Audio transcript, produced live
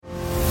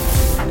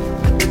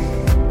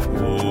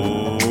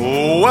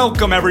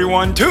Welcome,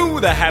 everyone, to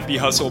the Happy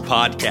Hustle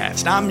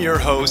Podcast. I'm your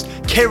host,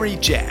 Kerry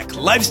Jack,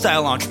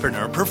 lifestyle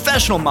entrepreneur,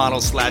 professional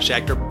model /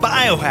 actor,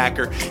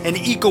 biohacker, and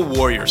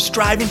eco-warrior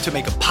striving to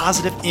make a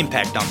positive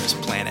impact on this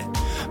planet.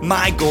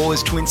 My goal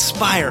is to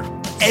inspire,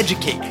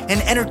 educate,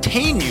 and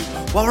entertain you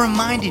while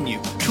reminding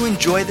you to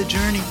enjoy the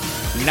journey,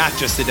 not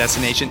just the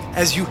destination,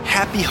 as you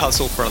happy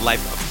hustle for a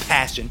life of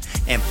passion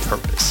and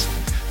purpose.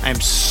 I am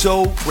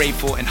so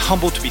grateful and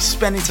humbled to be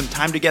spending some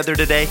time together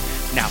today.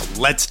 Now,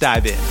 let's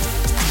dive in.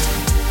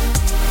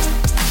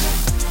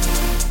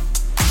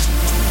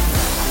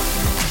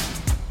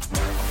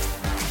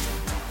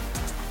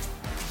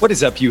 What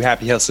is up, you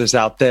happy hustlers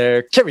out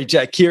there? Kerry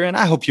Jack here, and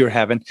I hope you're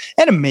having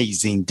an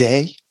amazing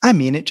day. I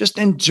mean it, just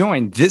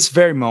enjoying this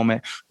very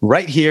moment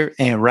right here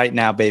and right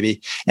now,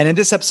 baby. And in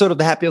this episode of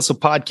the Happy Hustle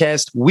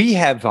Podcast, we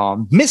have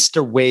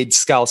Mr. Wade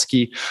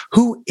Skalsky,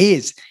 who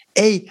is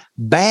a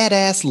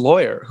badass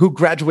lawyer who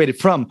graduated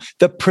from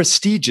the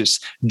prestigious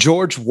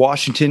George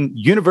Washington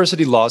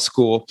University Law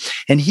School.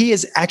 And he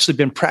has actually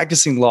been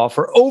practicing law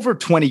for over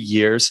 20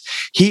 years.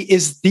 He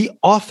is the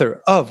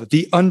author of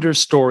The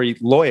Understory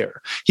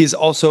Lawyer. He is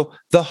also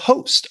the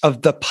host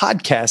of the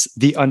podcast,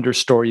 The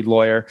Understory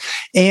Lawyer.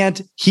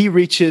 And he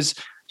reaches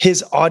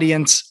his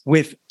audience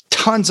with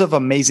tons of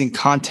amazing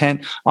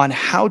content on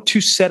how to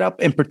set up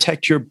and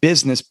protect your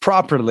business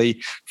properly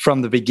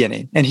from the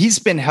beginning. And he's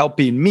been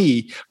helping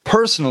me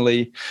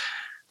personally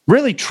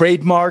really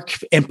trademark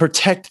and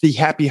protect the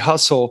Happy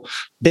Hustle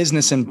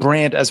business and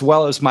brand, as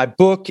well as my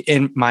book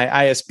and my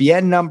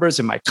ISBN numbers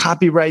and my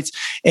copyrights.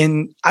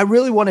 And I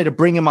really wanted to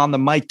bring him on the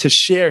mic to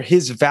share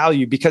his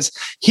value because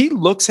he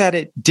looks at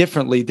it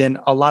differently than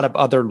a lot of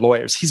other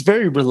lawyers. He's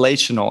very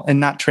relational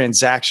and not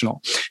transactional.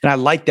 And I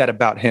like that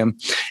about him.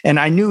 And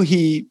I knew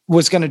he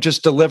was going to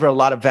just deliver a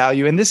lot of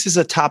value. And this is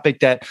a topic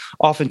that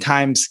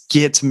oftentimes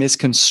gets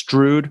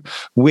misconstrued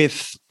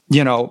with,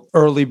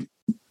 early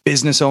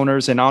business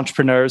owners and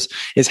entrepreneurs,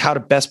 is how to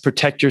best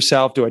protect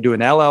yourself. Do I do an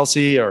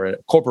LLC or a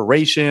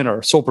corporation or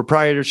a sole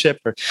proprietorship?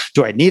 Or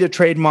do I need a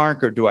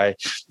trademark? Or do I,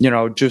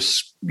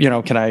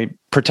 can I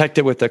protect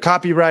it with the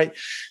copyright?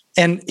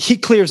 And he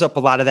clears up a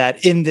lot of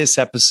that in this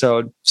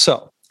episode.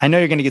 So I know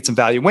you're going to get some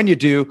value. When you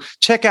do,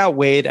 check out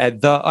Wade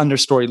at The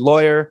Understory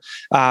Lawyer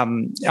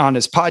on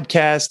his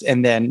podcast.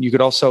 And then you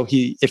could also,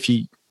 if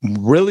he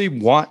really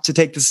want to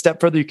take this a step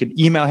further, you can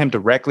email him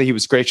directly. He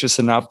was gracious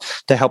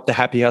enough to help the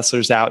happy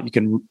hustlers out. You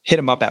can hit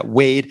him up at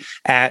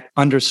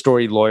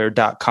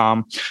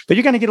wade@understorylawyer.com. But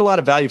you're going to get a lot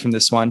of value from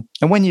this one.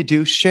 And when you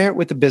do, share it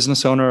with a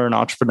business owner or an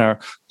entrepreneur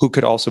who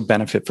could also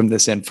benefit from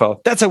this info.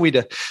 That's how we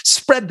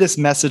spread this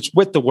message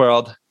with the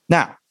world.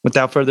 Now,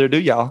 without further ado,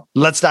 y'all,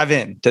 let's dive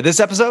in to this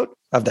episode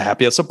of the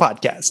Happy Hustle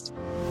Podcast.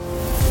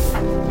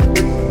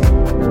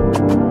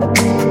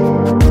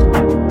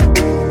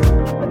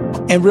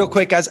 And real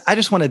quick, guys, I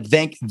just want to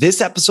thank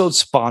this episode's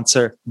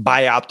sponsor,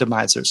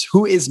 Bioptimizers,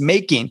 who is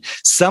making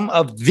some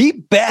of the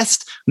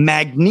best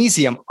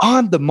magnesium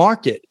on the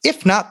market,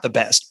 if not the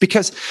best,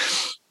 because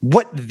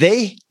what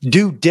they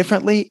do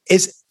differently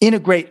is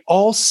integrate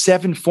all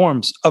 7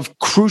 forms of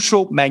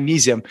crucial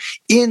magnesium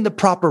in the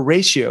proper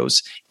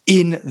ratios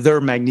in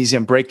their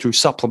magnesium breakthrough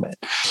supplement.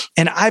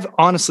 And I've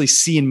honestly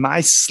seen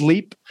my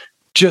sleep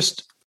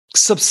just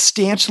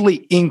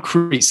substantially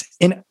increase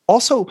and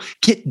also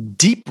get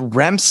deep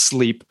REM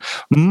sleep,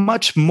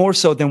 much more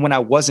so than when I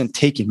wasn't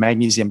taking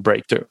Magnesium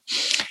Breakthrough.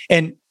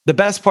 And the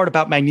best part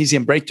about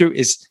Magnesium Breakthrough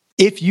is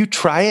if you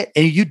try it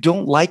and you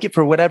don't like it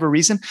for whatever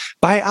reason,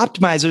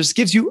 Bioptimizers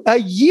gives you a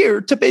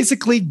year to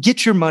basically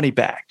get your money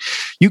back.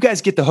 You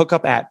guys get the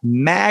hookup at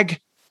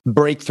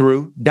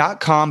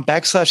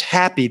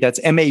magbreakthrough.com/happy. That's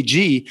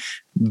MAG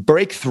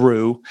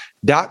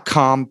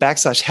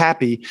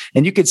breakthrough.com/happy.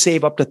 And you could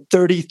save up to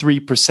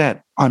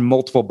 33% on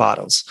multiple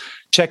bottles.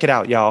 Check it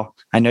out, y'all.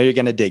 I know you're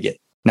going to dig it.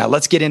 Now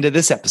let's get into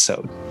this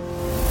episode.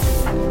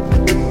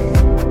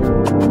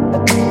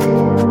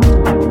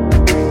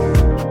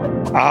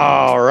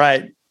 All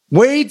right.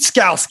 Wade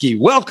Skalsky,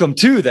 welcome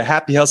to the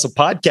Happy Hustle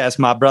Podcast,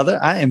 my brother.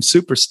 I am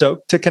super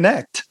stoked to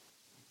connect.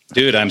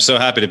 Dude, I'm so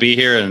happy to be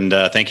here, and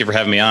thank you for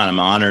having me on.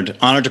 I'm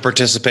honored to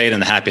participate in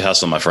the Happy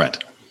Hustle, my friend.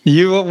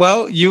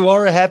 You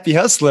are a happy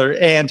hustler,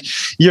 and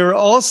you're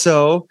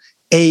also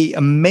an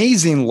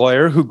amazing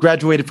lawyer who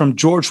graduated from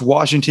George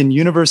Washington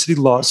University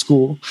Law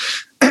School.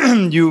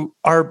 You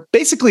are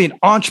basically an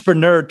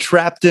entrepreneur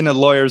trapped in a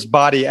lawyer's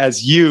body,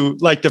 as you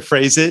like to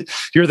phrase it.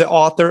 You're the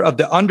author of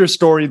the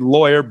Understory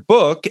Lawyer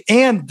book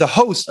and the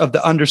host of the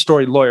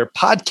Understory Lawyer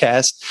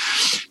podcast.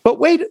 But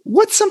Wade,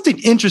 what's something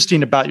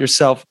interesting about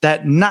yourself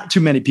that not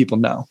too many people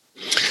know?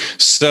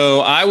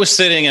 So I was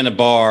sitting in a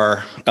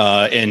bar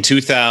in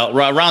 2000,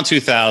 around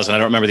 2000. I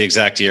don't remember the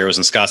exact year. It was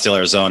in Scottsdale,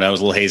 Arizona. I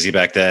was a little hazy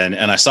back then.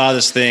 And I saw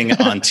this thing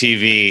on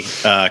TV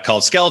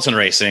called skeleton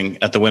racing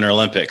at the Winter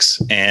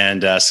Olympics.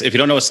 And if you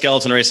don't know what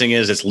skeleton racing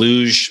is, it's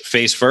luge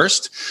face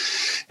first.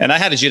 And I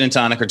had a gin and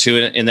tonic or two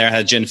in there. I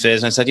had gin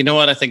fizz. And I said, you know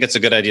what? I think it's a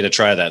good idea to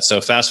try that.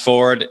 So fast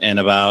forward, and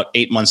about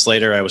 8 months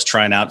later, I was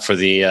trying out for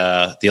the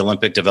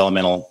Olympic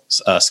developmental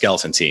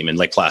skeleton team in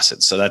Lake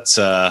Placid. So that's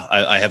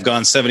I have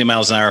gone 70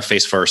 miles an hour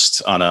face first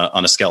first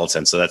on a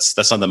skeleton. So that's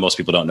something that most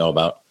people don't know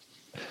about.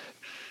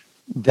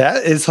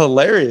 That is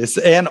hilarious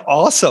and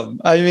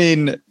awesome. I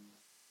mean,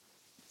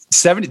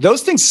 70,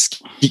 those things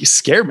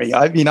scare me.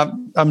 I mean,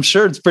 I'm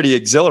sure it's pretty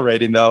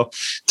exhilarating though,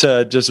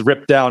 to just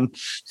rip down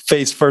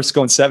face first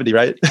going 70,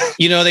 right?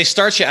 They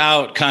start you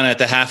out kind of at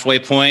the halfway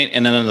point,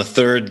 and then on the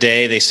third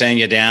day, they send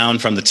you down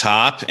from the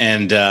top.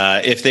 And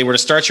if they were to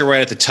start you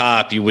right at the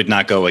top, you would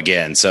not go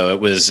again. So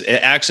it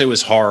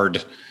was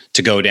hard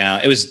to go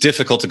down. It was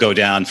difficult to go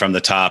down from the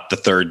top the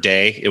third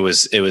day. It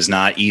was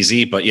not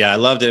easy, but yeah, I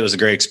loved it. It was a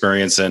great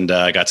experience, and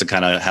I got to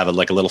kind of have a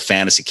little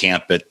fantasy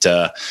camp at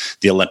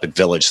the Olympic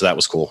Village. So that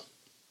was cool.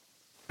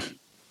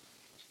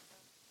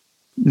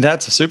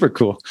 That's super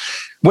cool.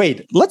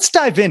 Wait, let's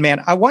dive in,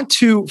 man. I want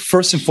to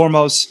first and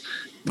foremost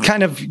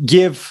kind of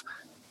give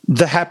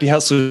the happy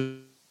hustlers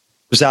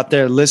out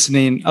there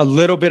listening a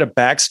little bit of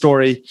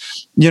backstory.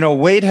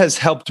 Wade has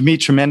helped me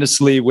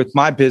tremendously with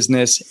my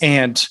business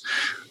and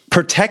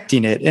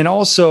protecting it, and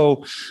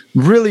also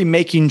really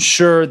making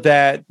sure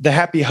that the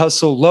Happy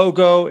Hustle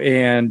logo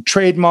and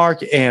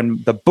trademark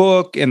and the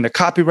book and the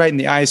copyright and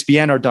the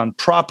ISBN are done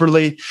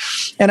properly.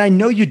 And I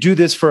know you do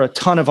this for a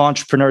ton of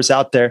entrepreneurs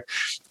out there.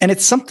 And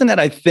it's something that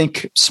I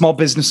think small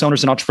business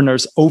owners and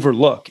entrepreneurs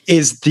overlook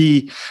is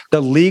the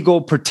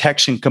legal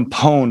protection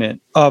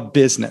component of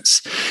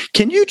business.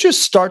 Can you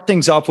just start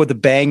things off with a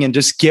bang and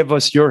just give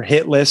us your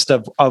hit list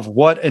of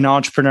what an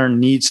entrepreneur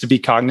needs to be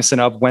cognizant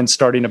of when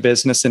starting a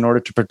business in order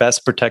to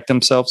best protect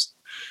themselves?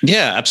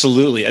 Yeah,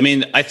 absolutely. I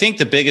mean, I think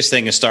the biggest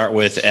thing to start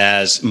with,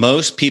 as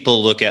most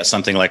people look at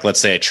something like, let's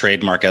say, a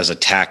trademark as a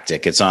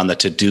tactic. It's on the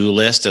to-do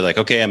list. They're like,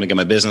 okay, I'm gonna get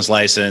my business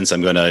license.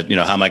 I'm gonna,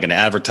 how am I gonna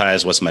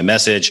advertise? What's my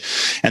message?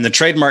 And the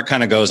trademark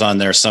kind of goes on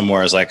there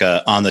somewhere as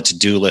on the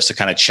to-do list to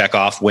kind of check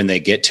off when they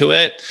get to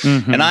it.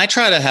 Mm-hmm. And I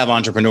try to have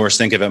entrepreneurs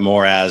think of it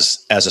more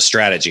as a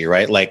strategy,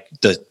 right? Like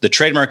the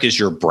trademark is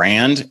your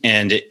brand,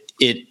 and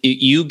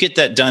you get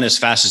that done as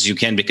fast as you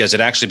can because it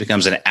actually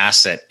becomes an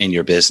asset in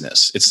your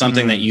business. It's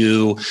something that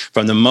you,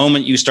 from the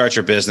moment you start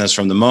your business,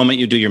 from the moment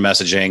you do your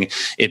messaging,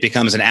 it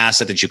becomes an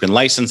asset that you can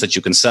license, that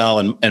you can sell,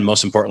 and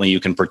most importantly, you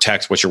can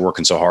protect what you're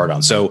working so hard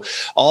on. So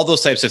all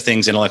those types of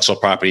things, intellectual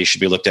property, should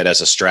be looked at as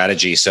a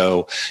strategy.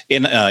 So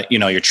in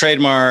your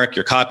trademark,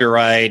 your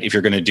copyright, if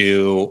you're going to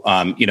do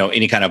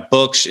any kind of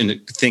books,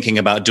 and thinking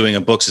about doing a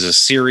books as a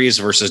series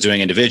versus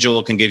doing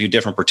individual can give you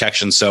different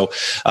protections. So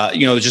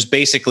just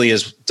basically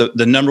is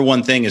the number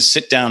one thing is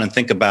sit down and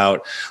think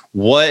about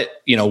what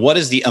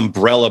is the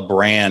umbrella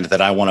brand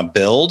that I want to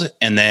build,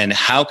 and then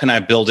how can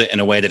I build it in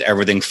a way that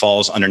everything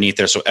falls underneath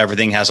there, so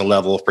everything has a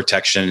level of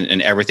protection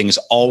and everything is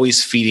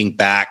always feeding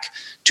back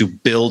to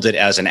build it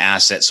as an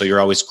asset, so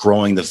you're always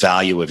growing the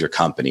value of your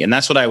company. And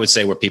that's what I would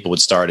say where people would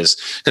start is,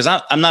 because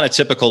I'm not a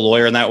typical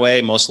lawyer in that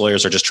way. Most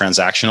lawyers are just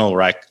transactional,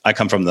 where I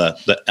come from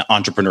the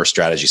entrepreneur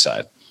strategy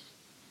side.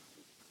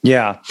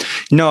 Yeah,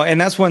 no.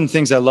 And that's one of the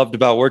things I loved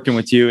about working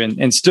with you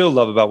and still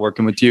love about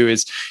working with you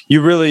is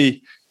you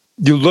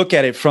look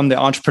at it from the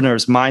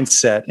entrepreneur's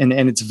mindset, and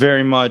it's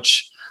very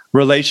much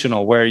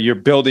relational, where you're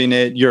building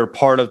it, you're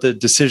part of the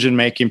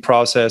decision-making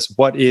process.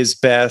 What is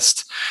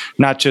best,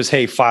 not just,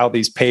 hey, file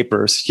these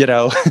papers,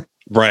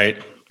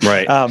 Right.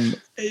 I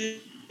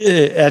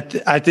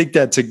think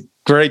that's a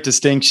great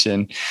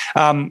distinction.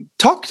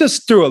 Talk us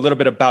through a little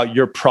bit about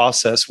your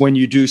process when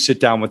you do sit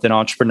down with an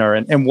entrepreneur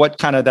and what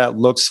kind of that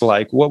looks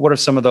like. What are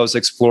some of those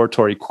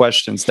exploratory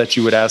questions that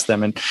you would ask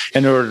them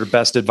in order to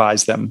best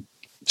advise them?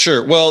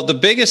 Sure. Well, the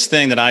biggest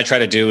thing that I try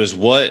to do is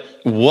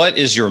what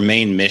is your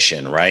main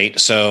mission, right?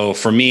 So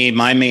for me,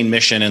 my main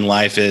mission in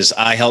life is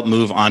I help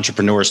move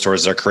entrepreneurs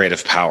towards their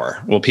creative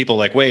power. Well, people are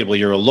like, wait, well,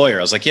 you're a lawyer.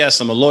 I was like, yes,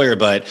 I'm a lawyer,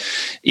 but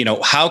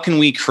how can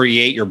we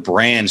create your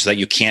brand so that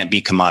you can't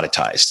be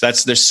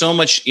commoditized? There's so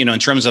much, in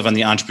terms of on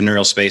the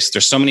entrepreneurial space,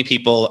 there's so many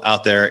people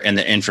out there in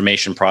the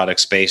information product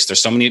space.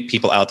 There's so many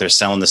people out there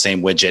selling the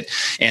same widget.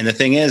 And the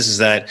thing is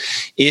that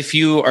if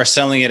you are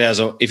selling it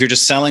if you're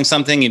just selling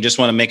something, you just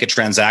want to make a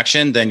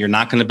transaction, then you're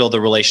not going to build the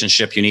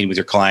relationship you need with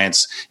your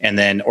clients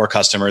or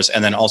customers.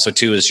 And then also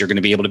too, is you're going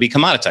to be able to be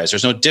commoditized.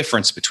 There's no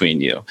difference between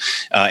you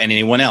and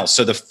anyone else.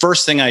 So the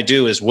first thing I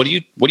do is,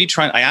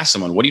 I ask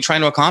someone, what are you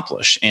trying to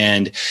accomplish?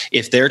 And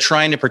if they're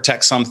trying to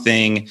protect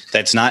something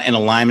that's not in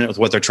alignment with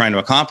what they're trying to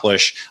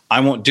accomplish, I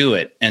won't do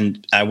it.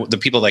 And the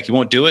people are like, you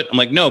won't do it? I'm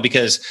like, no,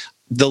 because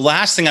the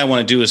last thing I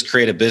want to do is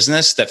create a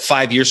business that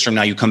 5 years from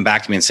now, you come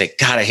back to me and say,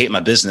 God, I hate my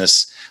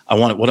business.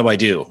 What do I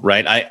do?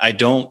 Right? I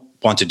don't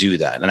want to do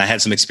that. And I had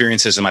some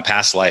experiences in my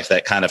past life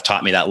that kind of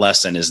taught me that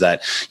lesson, is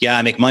that, yeah,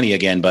 I make money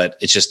again, but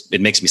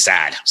it makes me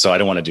sad. So I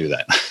don't want to do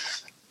that.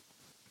 Does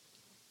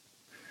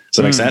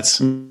that make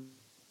sense?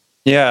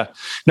 Yeah.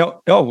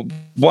 No,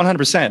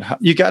 100%.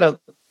 You got to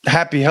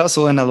happy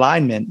hustle and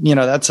alignment.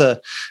 That's a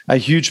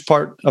huge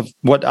part of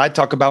what I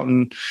talk about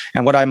and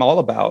what I'm all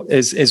about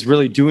is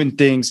really doing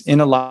things in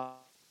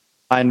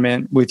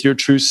alignment with your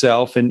true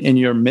self and in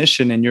your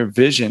mission and your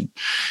vision.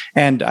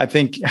 And I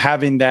think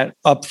having that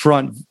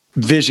upfront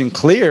vision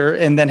clear,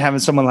 and then having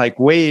someone like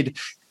Wade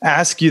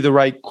ask you the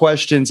right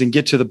questions and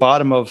get to the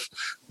bottom of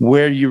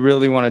where you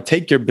really want to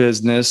take your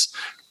business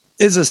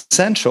is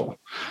essential.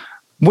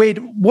 Wade,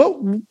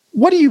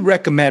 what do you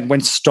recommend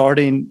when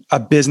starting a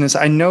business?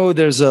 I know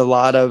there's a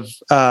lot of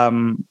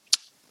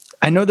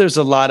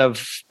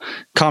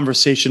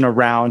conversation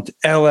around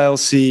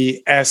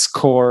LLC, S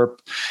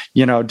corp.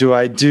 Do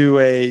I do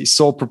a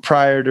sole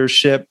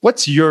proprietorship?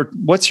 What's your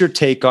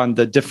take on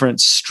the different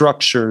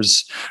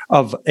structures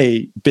of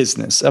a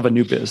business, of a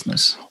new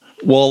business?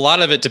 Well, a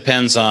lot of it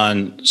depends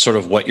on sort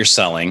of what you're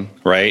selling,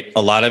 right?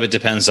 A lot of it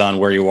depends on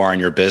where you are in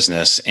your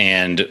business.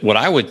 And what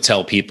I would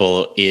tell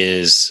people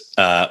is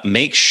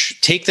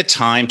take the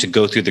time to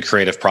go through the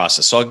creative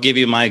process. So I'll give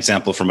you my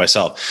example for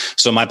myself.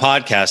 So my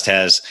podcast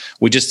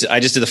I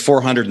just did the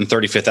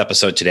 435th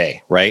episode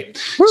today, right?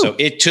 Woo. So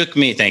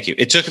thank you.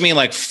 It took me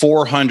like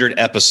 400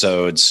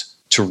 episodes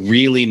to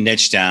really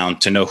niche down,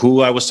 to know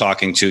who I was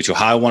talking to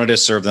how I wanted to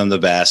serve them the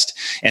best.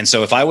 And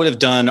so if I would have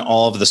done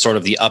all of the sort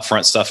of the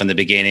upfront stuff in the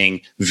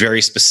beginning,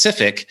 very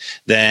specific,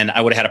 then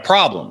I would have had a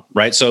problem,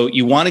 right? So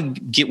you want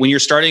to get, when you're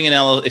starting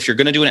if you're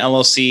going to do an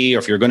LLC or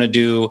if you're going to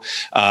do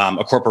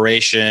a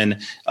corporation,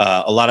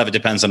 a lot of it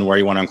depends on where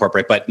you want to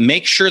incorporate, but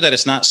make sure that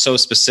it's not so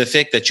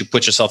specific that you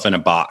put yourself in a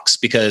box,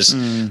 because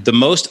the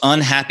most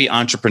unhappy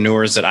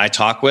entrepreneurs that I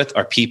talk with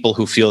are people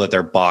who feel that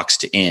they're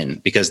boxed in,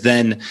 because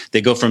then they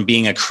go from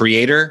being a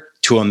creator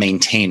to a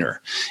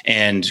maintainer.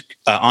 And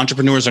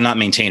entrepreneurs are not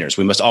maintainers.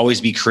 We must always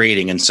be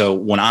creating. And so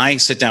when I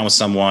sit down with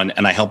someone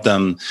and I help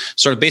them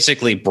sort of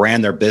basically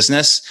brand their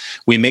business,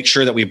 we make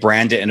sure that we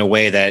brand it in a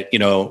way that,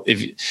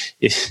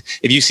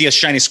 if you see a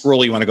shiny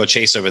squirrel you want to go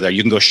chase over there,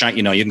 you can go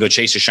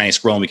chase a shiny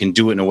squirrel, and we can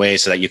do it in a way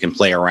so that you can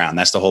play around.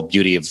 That's the whole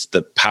beauty of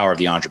the power of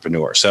the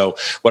entrepreneur. So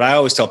what I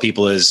always tell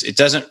people is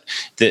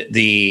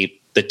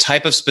the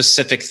type of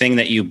specific thing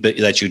that you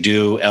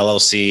do,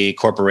 LLC,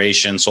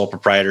 corporation, sole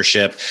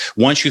proprietorship,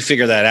 once you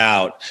figure that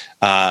out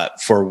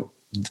for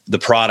the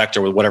product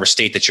or whatever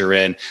state that you're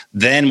in,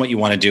 then what you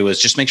want to do is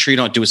just make sure you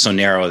don't do it so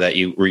narrow that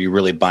where you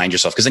really bind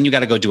yourself, because then you got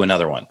to go do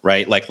another one,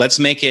 right? Like, let's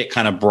make it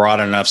kind of broad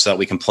enough so that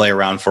we can play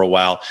around for a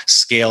while,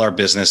 scale our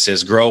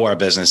businesses, grow our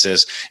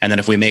businesses. And then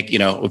if we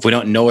if we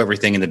don't know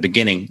everything in the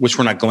beginning, which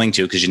we're not going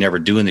to, because you never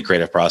do in the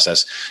creative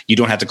process, you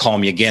don't have to call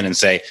me again and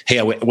say,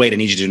 hey, wait, I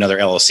need you to do another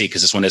LLC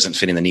because this one isn't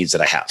fitting the needs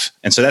that I have.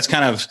 And so that's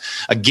kind of,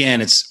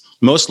 again,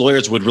 most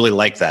lawyers would really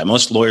like that.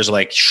 Most lawyers are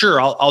like, sure,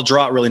 I'll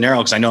draw it really narrow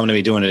because I know I'm going to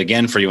be doing it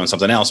again for you on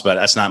something else, but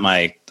that's not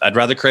I'd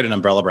rather create an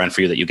umbrella brand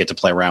for you that you get to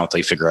play around until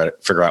you figure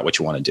out what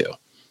you want to do.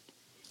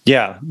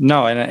 Yeah,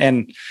 no.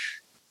 And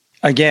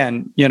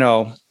again,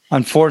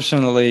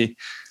 unfortunately,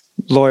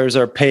 lawyers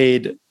are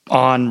paid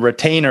on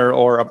retainer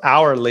or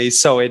hourly,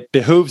 so it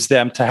behooves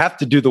them to have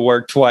to do the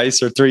work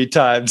twice or three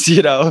times,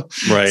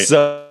 Right.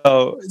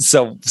 So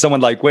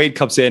someone like Wade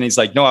comes in, he's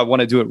like, no, I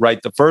want to do it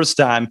right the first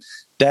time.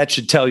 That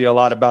should tell you a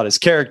lot about his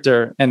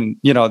character. And,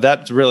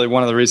 that's really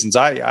one of the reasons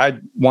I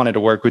wanted to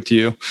work with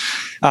you.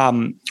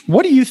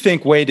 What do you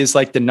think, Wade, is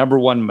like the number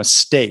one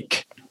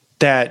mistake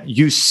that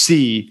you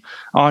see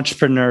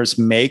entrepreneurs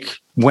make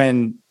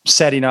when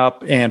setting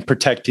up and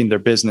protecting their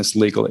business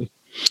legally?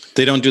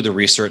 They don't do the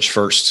research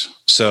first.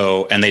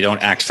 And they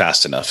don't act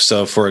fast enough.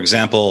 So for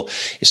example,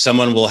 if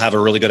someone will have a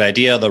really good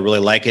idea, they'll really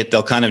like it,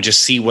 they'll kind of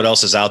just see what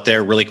else is out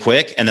there really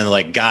quick. And then they're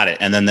like, got it.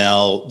 And then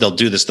they'll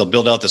do this. They'll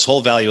build out this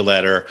whole value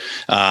ladder.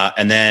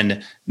 And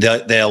then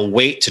they'll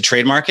wait to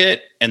trademark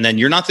it. And then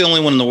you're not the only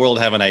one in the world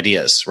having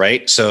ideas,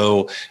 right?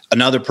 So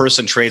another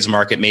person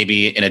trademark it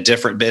maybe in a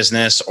different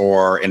business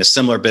or in a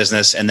similar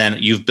business. And then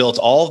you've built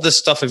all of this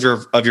stuff of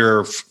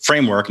your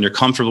framework and you're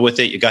comfortable with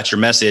it. You got your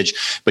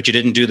message, but you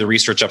didn't do the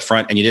research up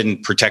front and you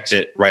didn't protect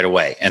it right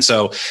away. And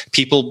so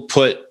people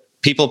put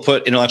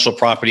intellectual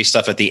property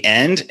stuff at the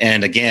end.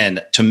 And again,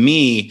 to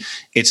me,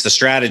 it's the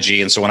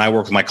strategy. And so when I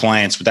work with my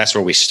clients, that's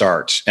where we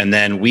start. And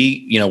then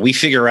we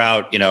figure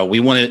out,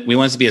 we want it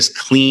to be as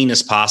clean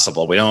as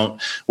possible. We don't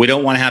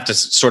want to have to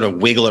sort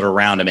of wiggle it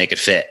around to make it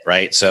fit.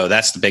 Right. So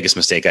that's the biggest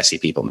mistake I see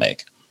people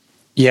make.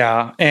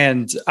 Yeah.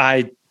 And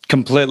I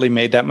completely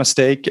made that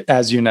mistake,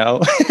 as you know.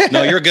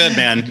 No, you're good,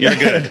 man. You're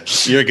good.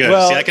 You're good.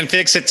 Well, see, I can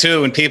fix it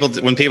too. When people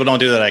don't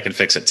do that, I can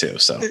fix it too.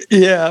 So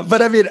yeah,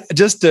 but I mean,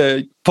 just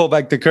to pull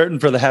back the curtain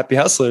for the Happy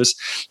Hustlers.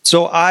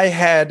 So I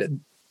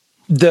had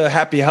the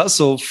Happy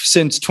Hustle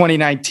since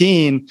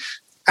 2019,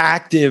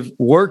 active,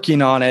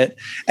 working on it,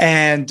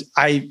 and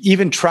I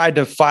even tried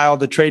to file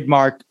the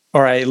trademark,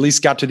 or I at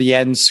least got to the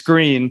end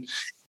screen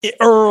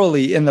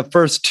early in the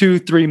first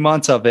 2-3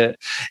 months of it.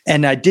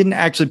 And I didn't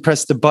actually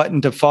press the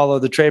button to follow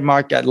the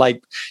trademark.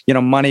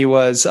 Money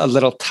was a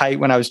little tight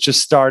when I was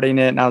just starting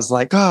it. And I was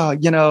like,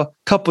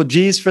 couple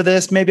G's for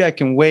this, maybe I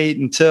can wait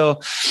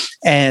until,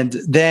 and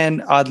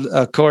then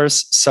of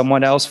course,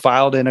 someone else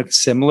filed in a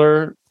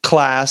similar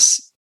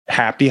class,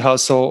 Happy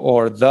Hustle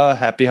or the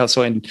Happy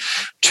Hustle, in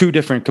 2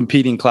 different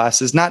competing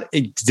classes, not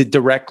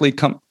directly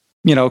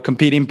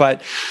competing,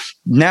 but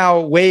now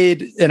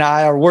Wade and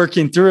I are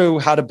working through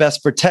how to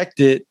best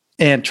protect it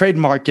and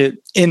trademark it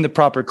in the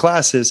proper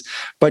classes,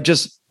 but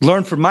just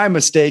learn from my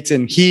mistakes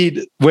and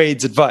heed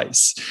Wade's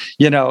advice.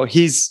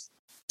 He's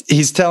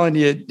telling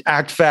you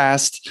act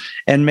fast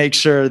and make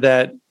sure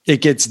that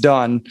it gets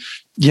done,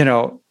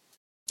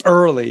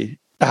 early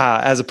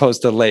as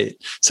opposed to late.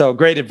 So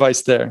great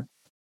advice there.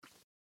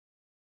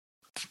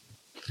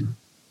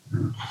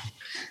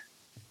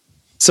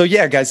 So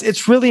yeah, guys,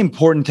 it's really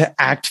important to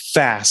act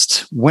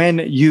fast when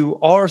you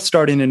are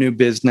starting a new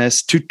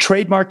business to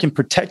trademark and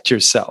protect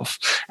yourself.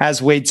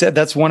 As Wade said,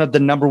 that's one of the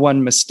number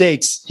one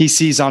mistakes he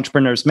sees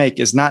entrepreneurs make,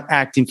 is not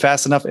acting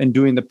fast enough and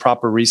doing the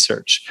proper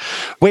research.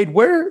 Wade,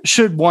 where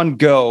should one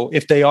go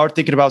if they are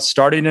thinking about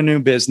starting a new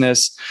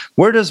business?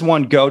 Where does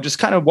one go? Just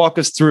kind of walk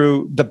us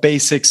through the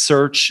basic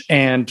search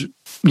and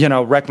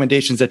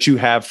recommendations that you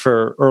have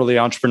for early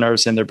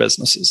entrepreneurs in their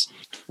businesses.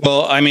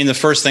 Well, I mean, the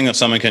first thing that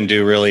someone can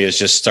do really is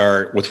just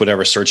start with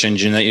whatever search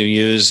engine that you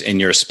use in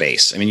your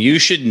space. I mean, you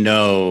should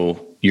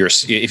know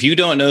if you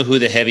don't know who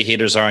the heavy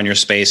hitters are in your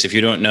space, if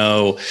you don't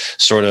know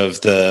sort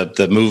of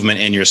the movement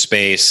in your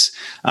space,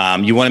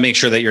 you want to make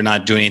sure that you're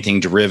not doing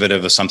anything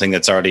derivative of something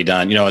that's already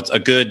done. It's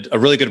a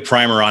really good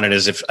primer on it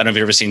is, if I don't know if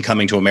you've ever seen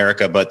Coming to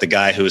America, but the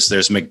guy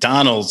there's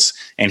McDonald's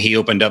and he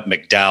opened up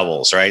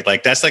McDowell's, right?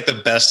 Like that's like the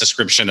best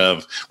description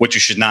of what you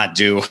should not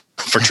do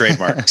for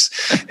trademarks.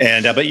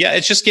 But yeah,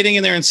 it's just getting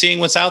in there and seeing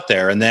what's out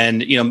there, and then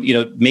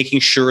making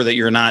sure that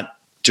you're not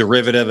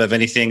derivative of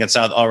anything that's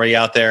already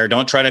out there.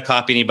 Don't try to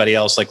copy anybody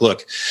else. Like,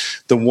 look,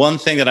 the one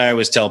thing that I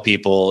always tell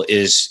people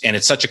is, and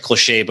it's such a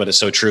cliche, but it's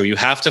so true, you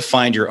have to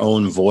find your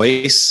own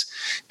voice,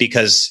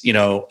 because,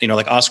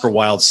 like Oscar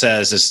Wilde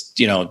says, is,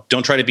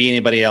 don't try to be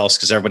anybody else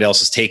because everybody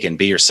else is taken.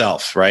 Be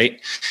yourself.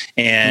 Right.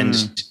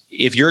 And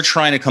if you're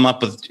trying to come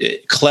up with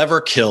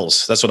clever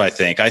kills, that's what I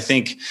think. I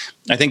think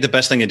the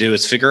best thing to do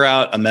is figure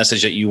out a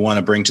message that you want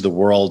to bring to the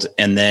world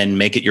and then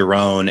make it your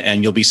own.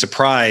 And you'll be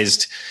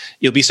surprised.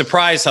 You'll be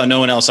surprised how no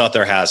one else out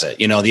there has it.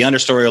 The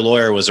understory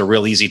lawyer was a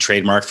real easy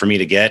trademark for me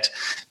to get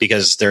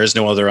because there is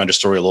no other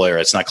understory lawyer.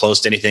 It's not close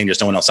to anything. There's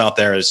no one else out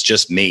there. It's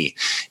just me.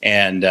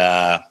 And,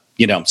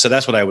 so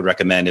that's what I would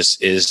recommend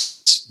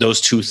is those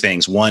two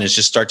things. One is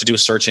just start to do a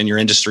search in your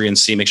industry and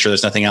make sure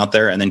there's nothing out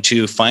there. And then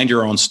two, find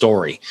your own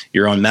story,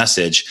 your own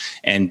message.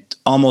 And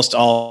almost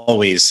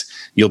always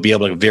you'll be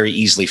able to very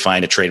easily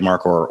find a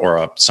trademark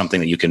or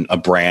something that a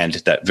brand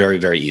that very,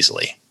 very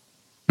easily.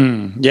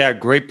 Yeah,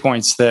 great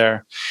points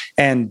there.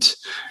 And,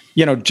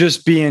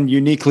 just being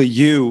uniquely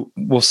you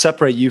will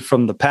separate you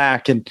from the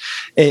pack. And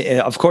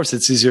of course,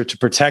 it's easier to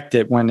protect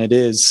it when it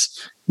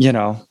is,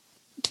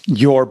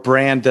 your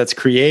brand that's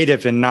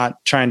creative and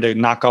not trying to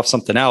knock off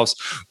something else.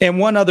 And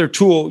one other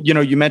tool,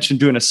 you mentioned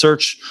doing a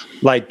search,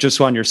 like just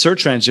on your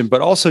search engine,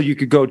 but also you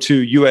could go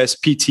to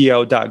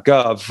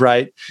uspto.gov,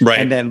 right? Right.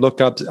 And then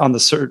look up on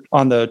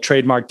the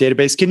trademark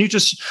database. Can you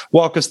just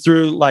walk us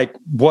through like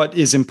what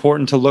is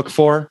important to look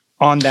for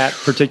on that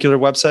particular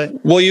website?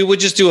 Well, you would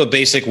just do a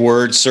basic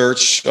word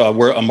search, a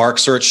mark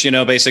search,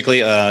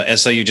 basically. And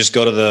so you just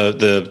go to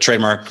the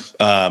trademark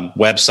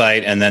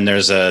website, and then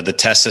there's the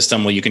test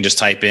system where you can just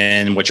type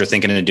in what you're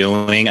thinking of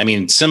doing. I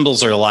mean,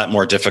 symbols are a lot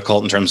more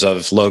difficult in terms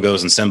of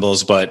logos and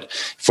symbols. But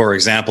for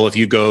example, if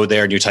you go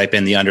there and you type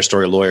in the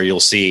understory lawyer,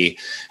 you'll see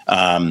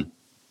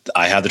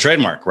I have the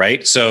trademark,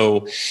 right?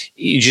 So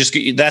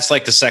that's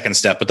like the second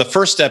step. But the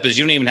first step is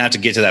you don't even have to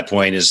get to that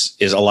point is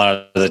a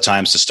lot of the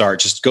times to start.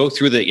 Just go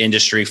through the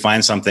industry,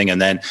 find something,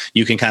 and then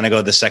you can kind of go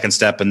to the second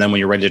step. And then when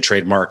you're ready to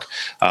trademark,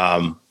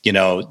 I do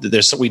a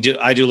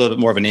little bit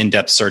more of an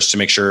in-depth search to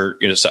make sure,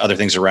 so other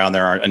things around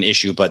there aren't an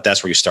issue, but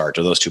that's where you start,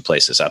 or those two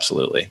places.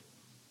 Absolutely.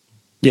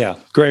 Yeah.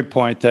 Great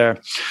point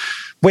there.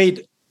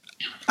 Wade,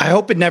 I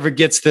hope it never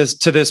gets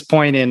to this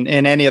point in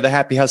any of the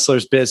Happy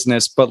Hustlers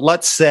business, but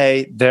let's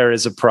say there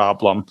is a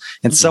problem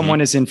and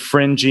someone is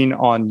infringing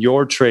on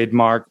your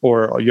trademark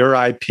or your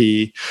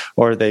IP,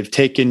 or they've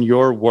taken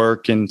your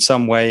work in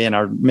some way and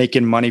are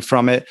making money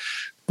from it.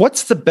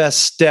 What's the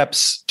best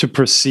steps to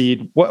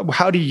proceed?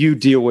 How do you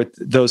deal with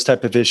those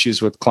type of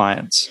issues with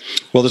clients?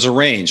 Well, there's a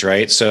range,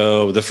 right?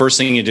 So the first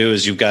thing you do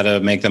is you've got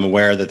to make them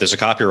aware that there's a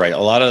copyright,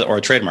 or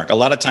a trademark. A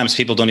lot of times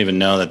people don't even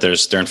know that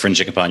they're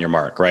infringing upon your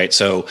mark, right?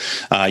 So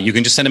you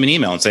can just send them an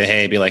email and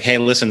say, be like, hey,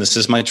 listen, this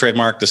is my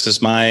trademark. This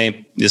is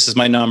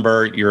my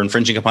number. You're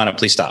infringing upon it.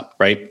 Please stop,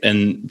 right?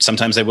 And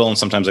sometimes they will, and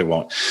sometimes they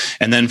won't.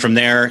 And then from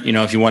there,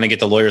 if you want to get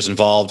the lawyers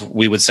involved,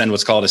 we would send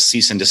what's called a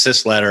cease and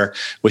desist letter,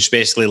 which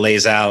basically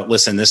lays out,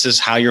 listen, this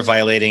is how you're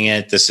violating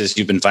it.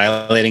 You've been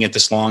violating it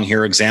this long.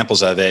 Here are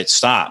examples of it.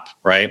 Stop.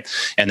 Right.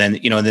 And then,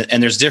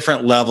 and there's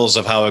different levels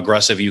of how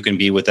aggressive you can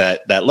be with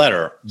that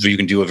letter. So you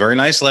can do a very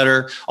nice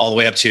letter all the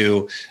way up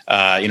to,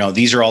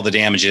 these are all the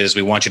damages.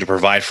 We want you to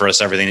provide for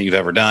us everything that you've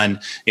ever done,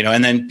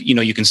 and then,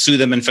 you can sue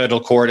them in federal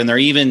court. And there are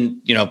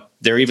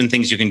even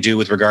things you can do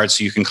with regards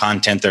to, you can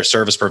content their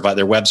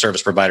web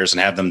service providers and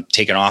have them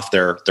taken off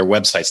their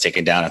websites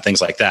taken down and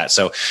things like that.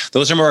 So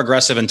those are more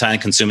aggressive and time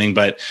consuming,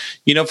 but,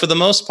 for the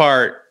most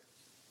part,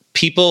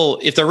 people,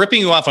 if they're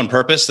ripping you off on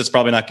purpose, it's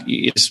probably not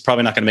going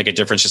to make a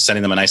difference just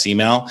sending them a nice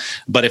email.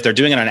 But if they're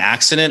doing it on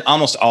accident,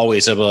 almost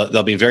always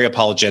they'll be very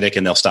apologetic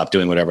and they'll stop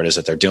doing whatever it is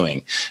that they're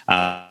doing.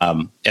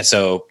 And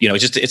so,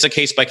 it's a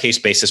case by case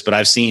basis, but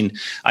I've seen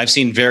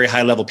very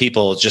high level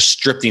people just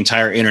strip the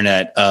entire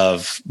internet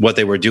of what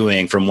they were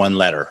doing from one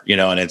letter,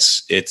 and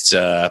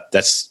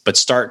but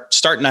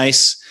start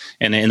nice.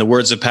 And in the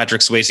words of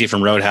Patrick Swayze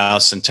from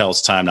Roadhouse, until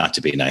it's time not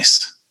to be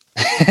nice.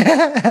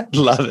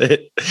 Love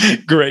it.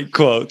 Great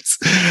quotes.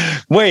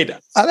 Wait,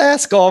 I'd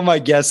ask all my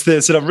guests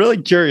this, and I'm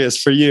really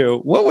curious for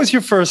you. What was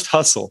your first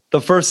hustle? The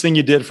first thing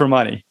you did for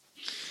money?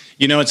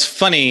 It's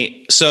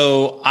funny.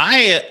 So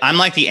I'm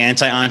like the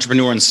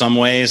anti-entrepreneur in some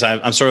ways.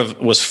 I'm sort of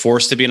was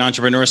forced to be an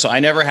entrepreneur. So I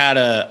never had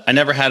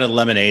a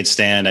lemonade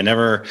stand. I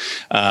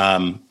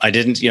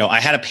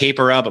had a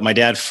paper route, but my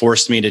dad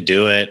forced me to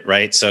do it.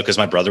 Right. So, cause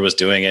my brother was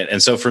doing it.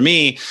 And so for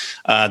me,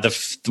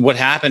 what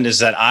happened is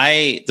that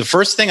the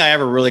first thing I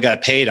ever really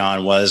got paid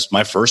on was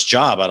my first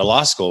job out of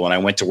law school when I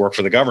went to work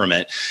for the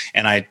government.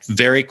 And I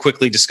very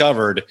quickly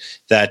discovered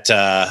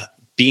that,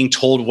 being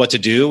told what to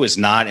do is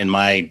not in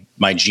my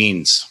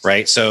genes,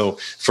 right? So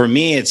for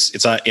me, I'm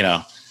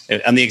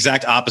the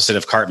exact opposite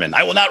of Cartman.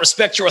 I will not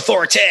respect your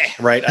authority,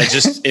 right?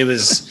 It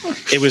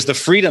was the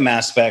freedom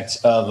aspect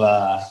of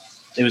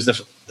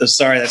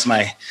sorry, that's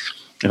my.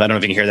 I don't know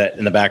if you can hear that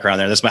in the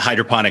background there. That's my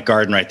hydroponic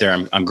garden right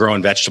there. I'm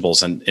growing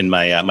vegetables in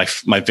my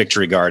my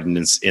victory garden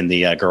is in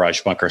the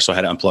garage bunker, so I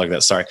had to unplug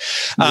that. Sorry,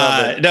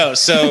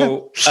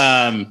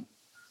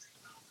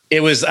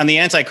 I'm the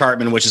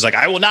anti-Cartman, which is like,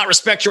 I will not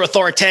respect your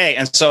authority.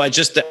 And so I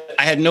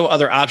had no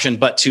other option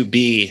but to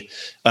be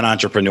an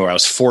entrepreneur. I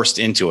was forced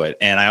into it.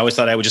 And I always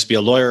thought I would just be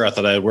a lawyer. I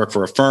thought I'd work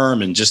for a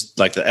firm and just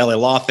like the LA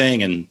law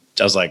thing. And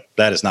I was like,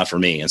 that is not for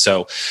me. And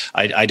so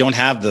I don't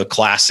have the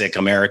classic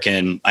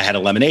American, I had a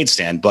lemonade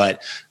stand.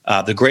 But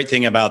the great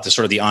thing about the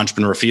sort of the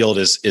entrepreneur field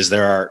is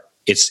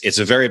it's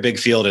a very big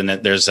field, and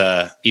that there's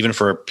even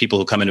for people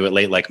who come into it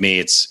late like me,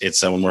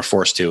 it's when we're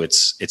forced to,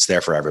 it's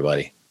there for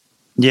everybody.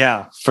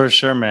 Yeah, for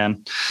sure,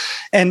 man.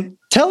 And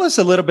tell us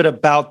a little bit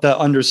about the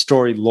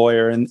understory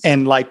lawyer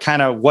and like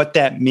kind of what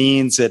that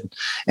means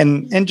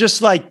and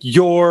just like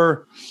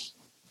your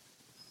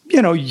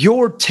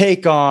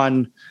take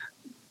on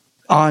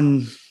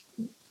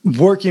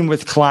working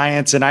with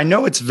clients. And I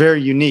know it's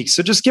very unique.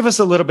 So just give us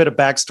a little bit of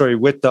backstory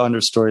with the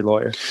understory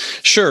lawyer.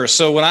 Sure.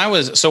 So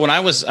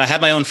I had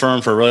my own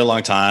firm for a really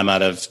long time.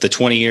 Out of the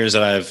 20 years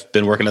that I've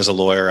been working as a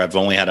lawyer, I've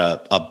only had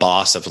a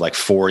boss of like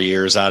 4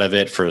 years out of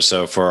it.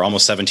 For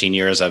almost 17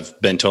 years, I've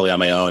been totally on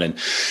my own.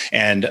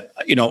 And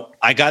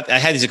I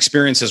had these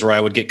experiences where I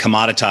would get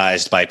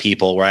commoditized by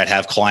people, where I'd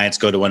have clients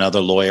go to another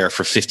lawyer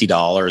for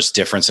 $50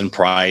 difference in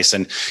price.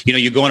 And,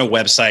 you go on a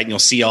website and you'll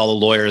see all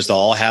the lawyers, they'll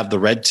all have the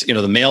red,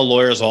 the male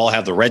lawyers all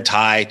have the red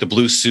tie, the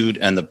blue suit,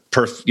 and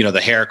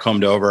the hair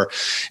combed over.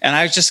 And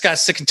I just got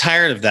sick and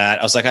tired of that.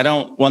 I was like, I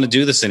don't want to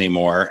do this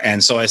anymore.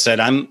 And so I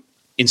said,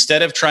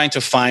 instead of trying to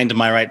find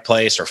my right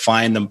place or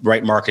find the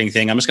right marketing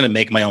thing, I'm just going to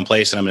make my own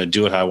place and I'm going to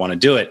do it how I want to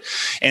do it.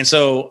 And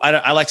so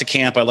I like to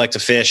camp, I like to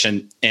fish,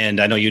 and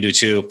I know you do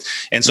too.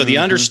 And so the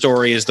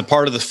understory is the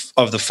part of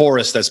the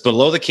forest that's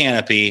below the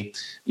canopy,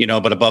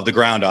 but above the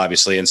ground,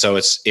 obviously. And so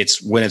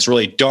it's when it's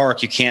really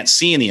dark, you can't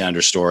see in the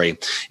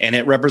understory. And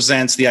it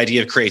represents the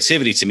idea of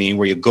creativity to me,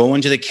 where you go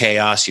into the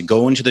chaos, you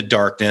go into the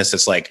darkness.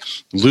 It's like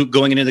Luke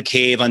going into the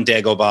cave on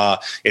Dagobah.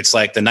 It's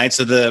like the Knights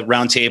of the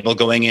Round Table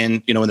going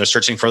in, when they're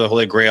searching for the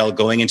Holy Grail,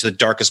 going into the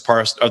darkest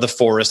part of the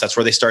forest. That's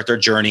where they start their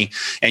journey.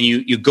 And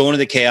you go into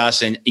the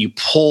chaos and you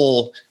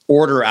pull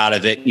order out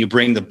of it, and you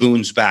bring the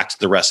boons back to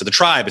the rest of the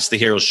tribe. It's the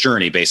hero's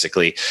journey,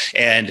 basically.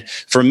 And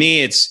for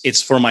me,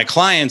 it's for my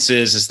clients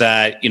is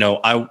that,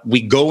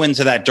 we go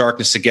into that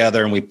darkness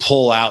together and we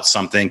pull out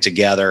something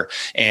together.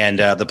 And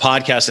the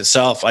podcast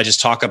itself, I just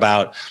talk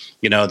about,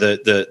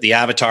 the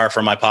avatar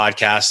for my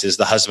podcast is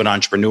the husband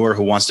entrepreneur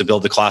who wants to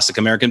build the classic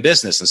American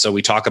business. And so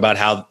we talk about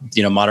how,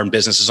 modern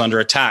business is under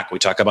attack. We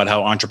talk about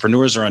how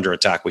entrepreneurs are under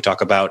attack. We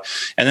talk about,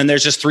 and then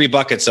there's just 3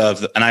 buckets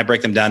and I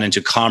break them down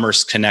into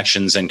commerce,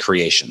 connections, and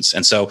creations.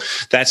 And so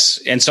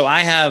I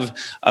have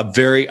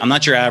I'm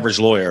not your average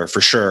lawyer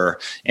for sure.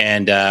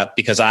 And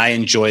because I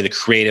enjoy the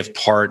creative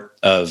part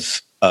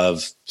of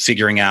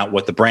figuring out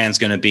what the brand's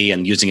going to be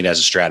and using it as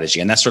a strategy.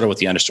 And that's sort of what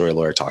the understory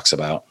lawyer talks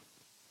about.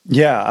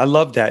 Yeah, I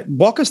love that.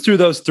 Walk us through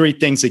those 3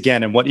 things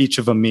again and what each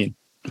of them mean.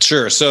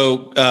 Sure.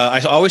 So I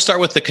always start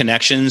with the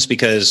connections,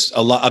 because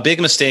a big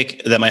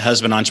mistake that my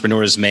husband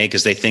entrepreneurs make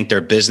is they think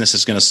their business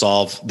is going to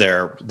solve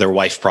their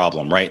wife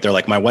problem, right? They're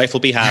like, my wife will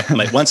be happy.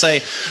 Once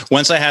I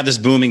have this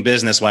booming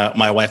business,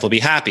 my wife will be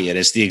happy. And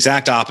it's the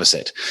exact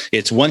opposite.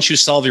 It's once you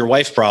solve your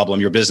wife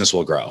problem, your business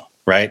will grow.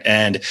 Right.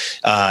 And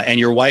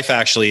your wife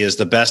actually is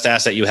the best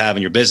asset you have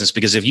in your business,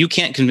 because if you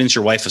can't convince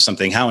your wife of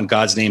something, how in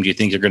God's name do you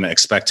think you're going to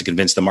expect to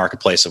convince the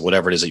marketplace of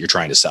whatever it is that you're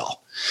trying to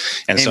sell?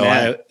 And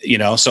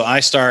Amen. So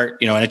I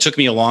start, and it took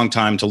me a long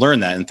time to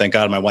learn that. And thank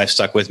God my wife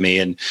stuck with me.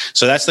 And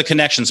so that's the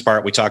connections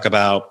part. We talk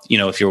about,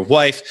 if your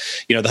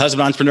wife, the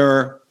husband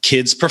entrepreneur,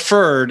 kids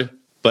preferred,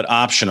 but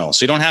optional.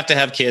 So you don't have to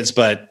have kids,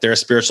 but they're a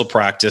spiritual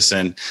practice.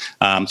 And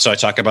so I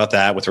talk about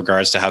that with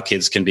regards to how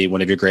kids can be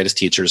one of your greatest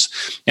teachers.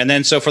 And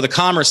then, so for the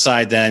commerce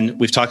side, then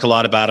we've talked a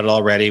lot about it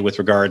already with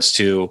regards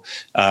to,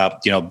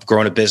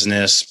 growing a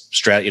business,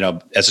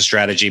 as a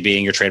strategy,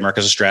 being your trademark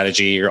as a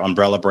strategy, your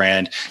umbrella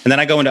brand. And then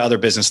I go into other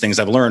business things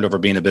I've learned over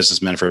being a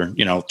businessman for,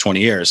 20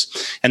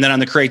 years. And then on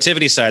the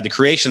creativity side, the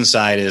creation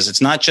side is,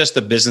 it's not just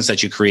the business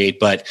that you create,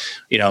 but,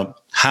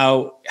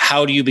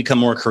 how do you become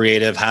more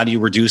creative? How do you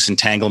reduce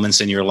entanglements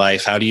in your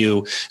life? How do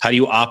you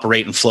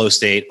operate in flow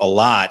state a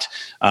lot?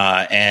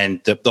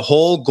 And the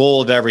whole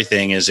goal of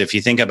everything is, if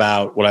you think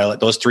about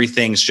those three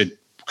things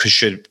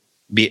should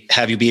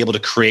have you be able to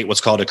create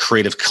what's called a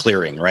creative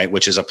clearing, right?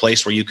 Which is a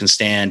place where you can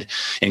stand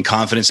in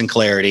confidence and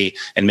clarity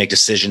and make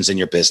decisions in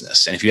your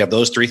business. And if you have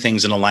those three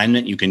things in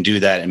alignment, you can do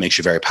that, and it makes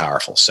you very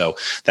powerful. So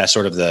that's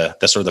sort of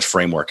the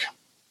framework.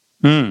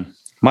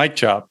 Mic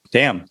drop.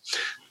 Damn.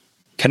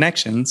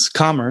 Connections,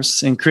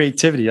 commerce, and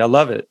creativity. I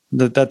love it.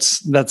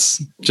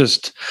 That's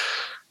just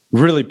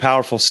really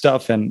powerful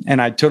stuff.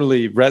 And I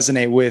totally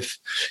resonate with,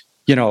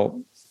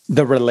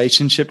 the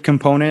relationship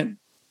component,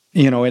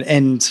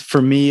 and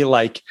for me,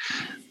 like,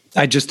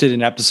 I just did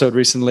an episode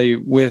recently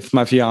with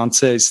my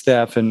fiance,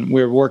 Steph, and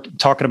we were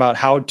talking about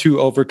how to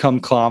overcome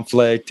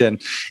conflict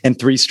and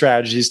 3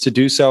 strategies to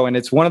do so. And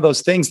it's one of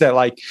those things that,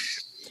 like,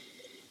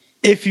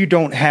 if you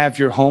don't have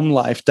your home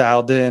life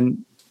dialed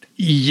in,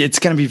 it's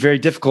going to be very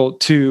difficult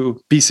to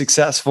be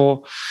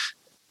successful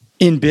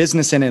in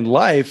business and in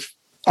life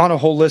on a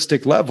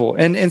holistic level.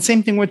 And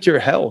same thing with your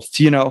health.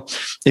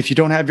 If you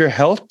don't have your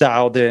health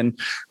dialed in,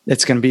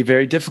 it's going to be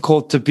very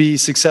difficult to be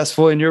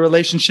successful in your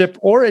relationship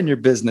or in your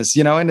business,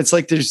 and it's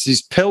like, there's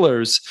these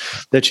pillars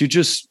that you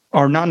just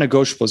are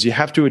non-negotiables. You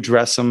have to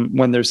address them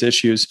when there's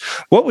issues.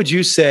 What would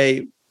you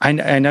say?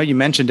 I know you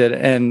mentioned it,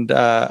 and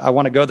I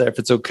want to go there if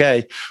it's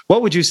okay.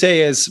 What would you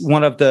say is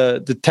one of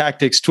the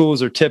tactics,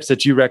 tools, or tips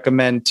that you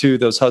recommend to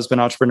those husband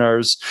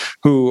entrepreneurs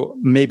who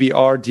maybe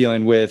are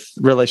dealing with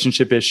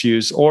relationship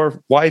issues,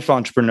 or wife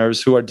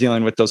entrepreneurs who are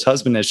dealing with those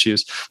husband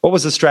issues? What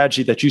was the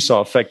strategy that you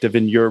saw effective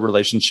in your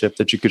relationship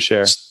that you could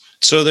share?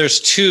 So there's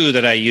 2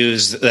 that I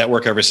use that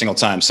work every single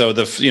time. So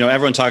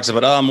everyone talks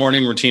about,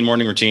 morning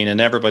routine,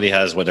 and everybody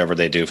has whatever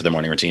they do for their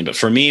morning routine. But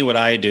for me, what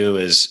I do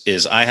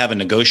is I have a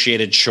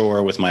negotiated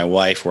chore with my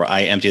wife where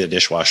I empty the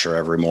dishwasher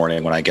every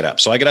morning when I get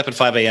up. So I get up at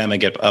 5 a.m. I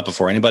get up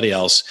before anybody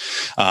else.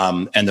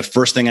 And the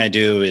first thing I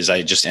do is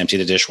I just empty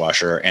the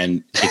dishwasher.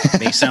 And it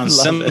may sound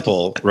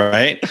simple,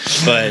 right?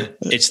 But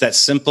it's that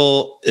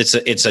simple.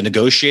 It's a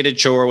negotiated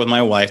chore with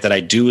my wife that I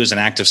do as an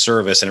act of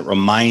service. And it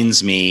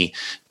reminds me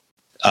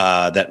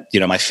that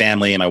my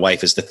family and my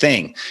wife is the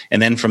thing.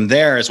 And then from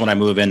there is when I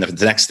move in.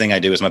 The next thing I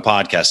do is my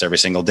podcast every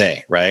single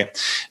day, right?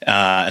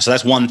 So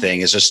that's one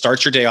thing, is just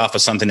start your day off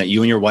with something that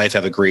you and your wife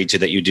have agreed to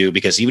that you do.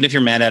 Because even if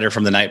you're mad at her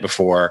from the night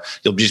before,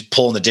 you'll be just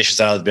pulling the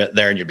dishes out of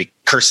there and you'll be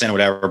cursing or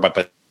whatever. But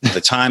by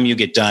the time you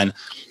get done,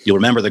 you'll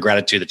remember the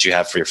gratitude that you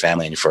have for your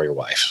family and for your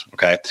wife.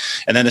 Okay.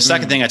 And then the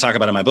second thing I talk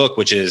about in my book,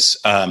 which is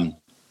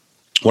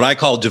what I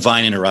call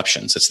divine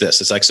interruptions. It's this.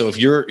 It's like, so if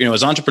you're,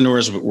 as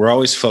entrepreneurs, we're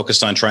always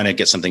focused on trying to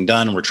get something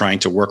done. We're trying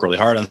to work really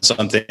hard on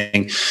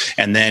something.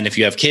 And then if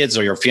you have kids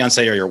or your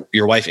fiance or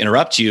your wife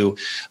interrupt you,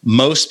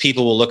 most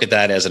people will look at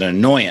that as an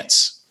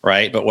annoyance,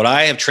 right? But what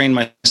I have trained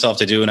myself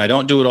to do, and I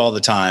don't do it all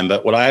the time,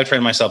 but what I have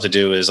trained myself to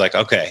do is like,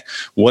 okay,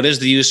 what is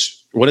the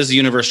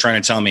universe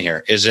trying to tell me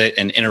here? Is it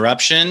an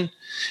interruption?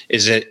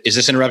 Is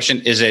this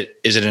interruption? Is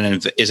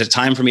it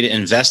time for me to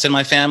invest in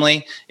my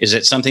family? Is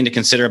it something to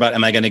consider about,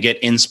 am I going to get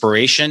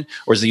inspiration,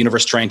 or is the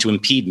universe trying to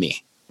impede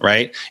me?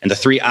 Right. And the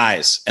 3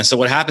 I's. And so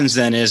what happens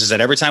then is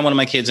that every time one of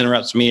my kids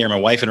interrupts me or my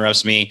wife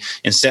interrupts me,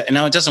 and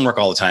now it doesn't work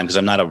all the time because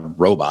I'm not a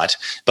robot,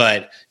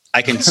 but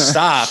I can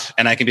stop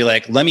and I can be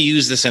like, let me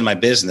use this in my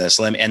business.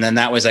 And then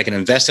that way I can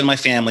invest in my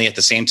family at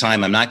the same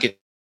time. I'm not getting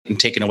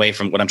taken away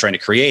from what I'm trying to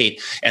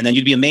create. And then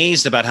you'd be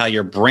amazed about how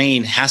your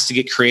brain has to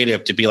get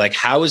creative to be like,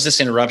 how is this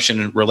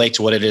interruption relate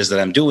to what it is that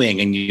I'm doing?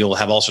 And you'll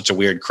have all sorts of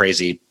weird,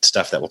 crazy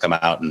stuff that will come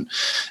out. And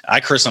I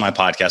curse on my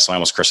podcast, so I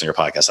almost curse on your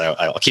podcast.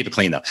 I'll keep it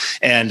clean though.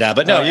 And,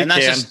 but no, and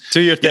that's just, do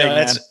your thing,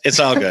 man. It's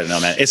all good. No,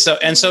 man. So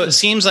it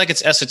seems like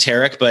it's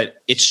esoteric,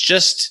 but it's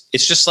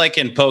just like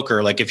in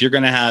poker. Like if you're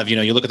going to have,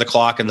 you look at the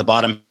clock and the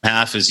bottom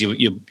half is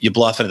you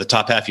bluff, and at the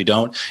top half, you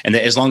don't. And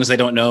as long as they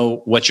don't know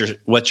where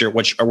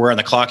on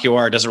the clock you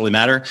are, it doesn't really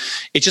matter.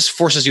 It just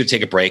forces you to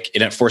take a break,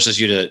 and it forces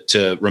you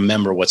to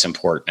remember what's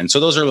important. And so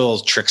those are little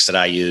tricks that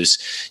I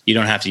use. You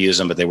don't have to use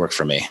them, but they work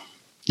for me.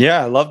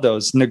 Yeah, I love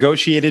those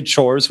negotiated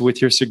chores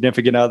with your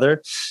significant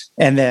other,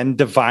 and then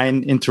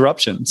divine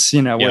interruptions,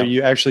 where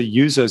you actually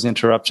use those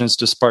interruptions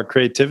to spark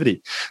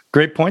creativity.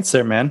 Great points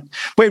there, man.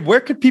 Wait,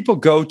 where could people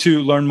go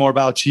to learn more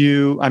about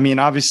you? I mean,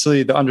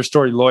 obviously the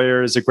Understory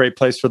Lawyer is a great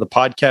place for the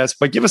podcast,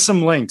 but give us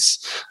some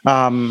links.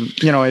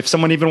 If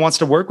someone even wants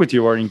to work with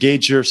you or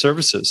engage your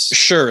services.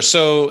 Sure.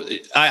 So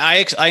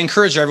I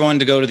encourage everyone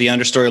to go to the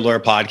Understory Lawyer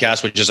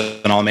podcast, which is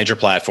on all major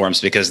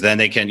platforms, because then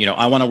they can,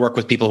 I want to work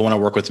with people who want to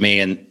work with me,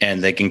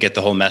 and they can get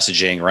the whole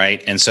messaging,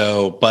 right? And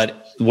so,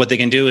 but what they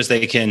can do is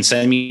they can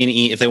send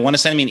me if they want to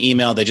send me an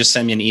email, they just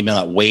send me an email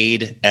at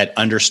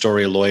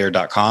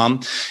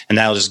wade@understorylawyer.com, and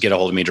that'll just get a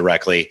hold of me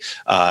directly,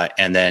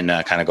 and then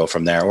kind of go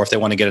from there. Or if they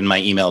want to get in my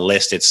email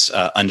list, it's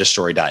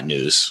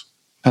understory.news.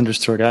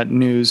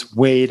 Understory.news,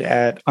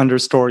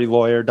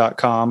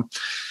 wade@understorylawyer.com.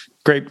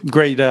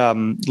 Great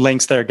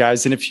links there,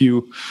 guys. And if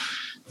you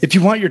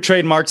want your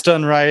trademarks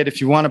done right, if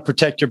you want to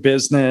protect your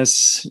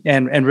business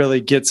and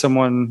really get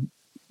someone,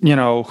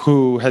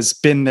 who has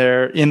been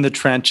there in the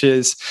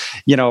trenches,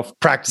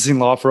 practicing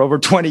law for over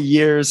 20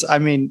 years, I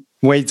mean,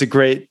 Wade's a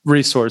great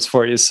resource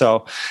for you.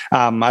 So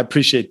I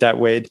appreciate that,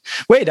 Wade.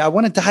 Wade, I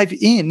want to dive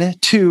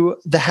into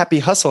the happy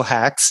hustle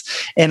hacks.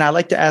 And I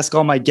like to ask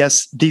all my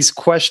guests these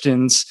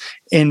questions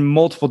in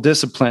multiple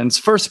disciplines.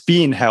 First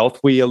being health.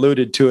 We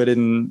alluded to it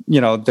in,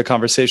 the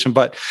conversation,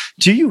 but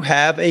do you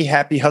have a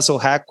happy hustle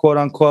hack, quote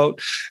unquote,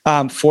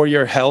 for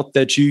your health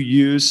that you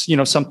use,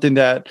 something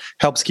that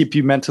helps keep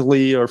you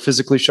mentally or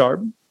physically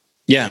sharp?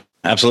 Yeah,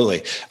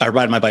 absolutely. I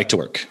ride my bike to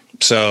work.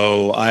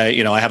 So I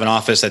have an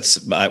office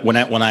that's when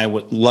I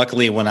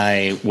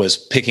was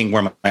picking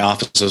where my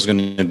office was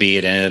going to be,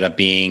 it ended up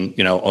being,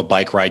 a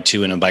bike ride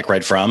to and a bike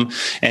ride from.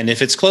 And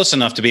if it's close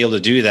enough to be able to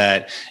do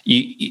that,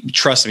 you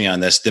trust me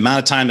on this, the amount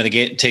of time that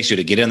it takes you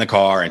to get in the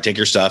car and take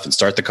your stuff and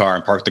start the car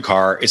and park the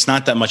car, it's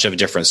not that much of a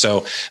difference.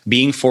 So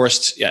being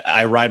forced,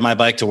 I ride my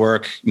bike to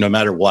work no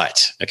matter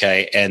what.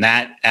 Okay. And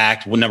that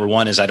act, number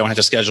one, is I don't have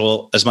to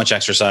schedule as much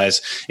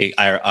exercise.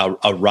 I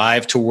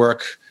arrive to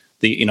work,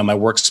 my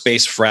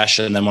workspace fresh.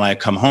 And then when I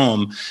come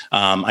home,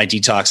 I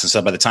detox and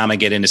stuff. By the time I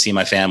get in to see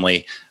my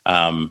family,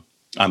 I'm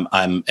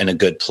in a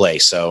good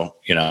place. So,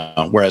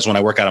 whereas when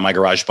I work out of my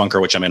garage bunker,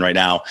 which I'm in right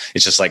now,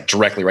 it's just like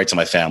directly right to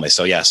my family.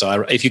 So yeah.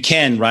 So if you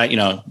can, ride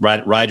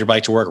your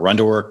bike to work, run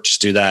to work,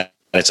 just do that.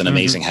 It's an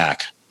amazing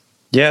hack.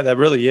 Yeah, that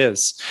really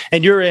is.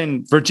 And you're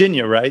in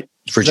Virginia, right?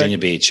 Virginia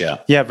Beach. Yeah.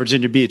 Yeah.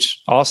 Virginia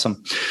Beach.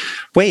 Awesome.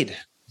 Wade,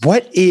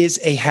 what is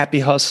a happy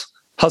hustle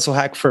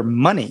hack for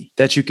money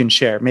that you can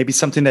share? Maybe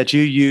something that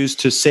you use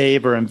to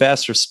save or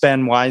invest or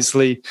spend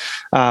wisely,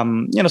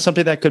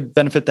 something that could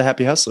benefit the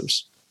happy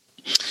hustlers.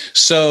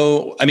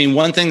 So,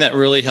 one thing that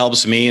really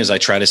helps me is I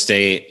try to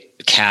stay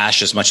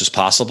cash as much as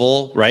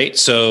possible, right?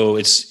 So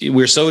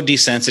we're so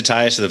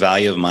desensitized to the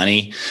value of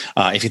money.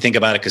 If you think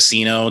about a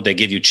casino, they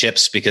give you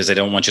chips because they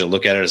don't want you to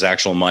look at it as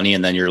actual money.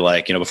 And then you're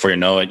like, before you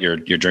know it, you're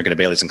drinking a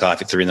Bailey's and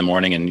coffee at 3 a.m.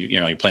 and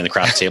you're playing the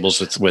craps tables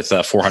with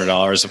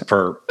 $400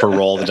 per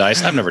roll of the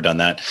dice. I've never done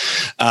that.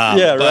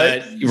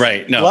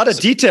 Right. No, a lot of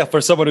detail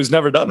for someone who's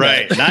never done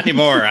that. Right. Not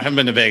anymore. I haven't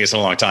been to Vegas in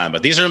a long time,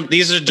 but these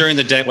are during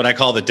what I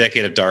call the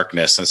decade of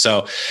darkness. And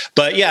so,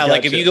 but yeah, gotcha.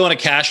 Like if you go on a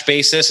cash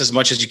basis as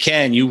much as you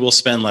can, you will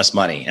spend less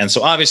money. And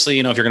so obviously,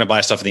 if you're going to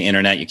buy stuff on the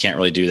internet, you can't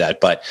really do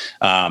that. But,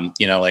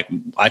 like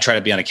I try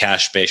to be on a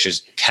cash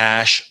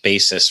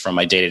basis from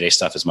my day-to-day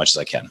stuff as much as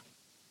I can.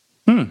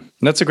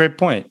 That's a great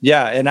point.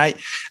 Yeah. And I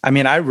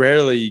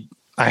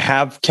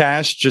have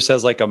cash just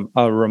as like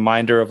a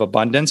reminder of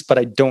abundance, but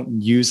I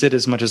don't use it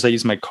as much as I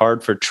use my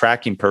card for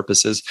tracking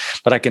purposes.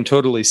 But I can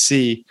totally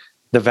see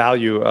the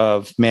value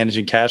of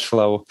managing cash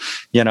flow,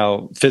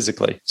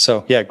 physically.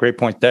 So yeah, great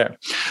point there.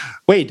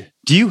 Wade,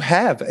 do you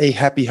have a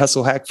happy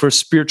hustle hack for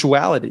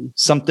spirituality?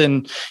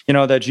 Something,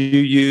 that you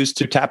use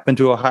to tap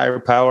into a higher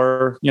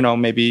power,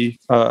 maybe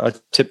a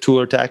tip, tool,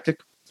 or tactic?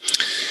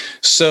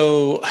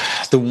 So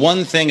the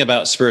one thing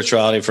about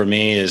spirituality for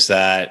me is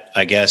that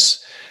I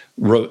guess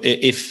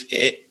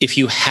if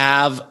you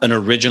have an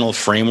original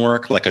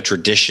framework, like a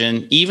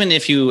tradition, even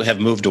if you have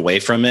moved away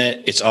from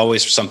it, it's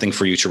always something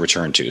for you to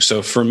return to.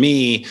 So for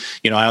me,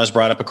 I was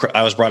brought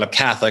up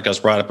Catholic, I was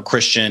brought up a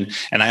Christian,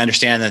 and I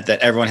understand that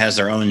everyone has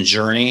their own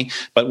journey.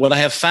 But what I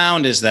have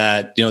found is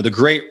that,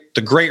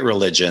 the great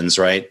religions,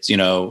 right?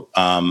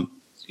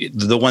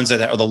 The ones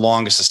that are the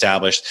longest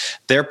established,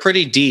 they're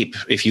pretty deep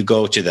if you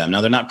go to them. Now,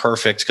 they're not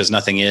perfect because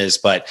nothing is,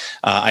 but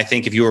I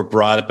think if you were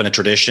brought up in a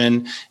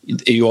tradition,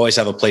 you always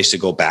have a place to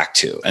go back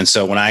to. And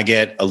so when I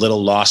get a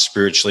little lost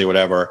spiritually or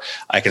whatever,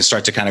 I can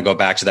start to kind of go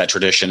back to that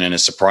tradition, and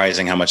it's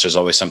surprising how much there's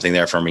always something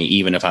there for me,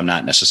 even if I'm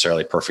not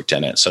necessarily perfect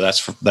in it. So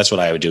that's what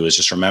I would do, is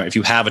just remember, if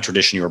you have a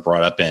tradition you were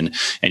brought up in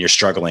and you're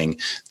struggling,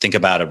 think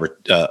about a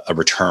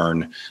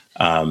return.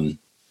 And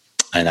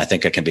I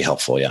think it can be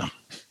helpful. Yeah.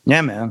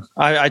 Yeah, man,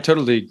 I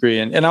totally agree.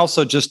 And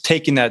also just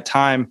taking that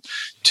time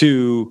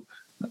to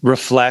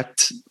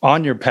reflect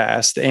on your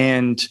past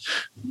and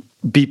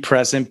be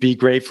present, be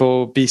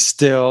grateful, be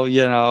still,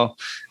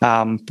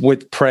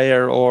 with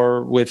prayer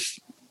or with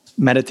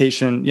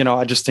meditation.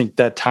 I just think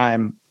that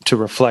time to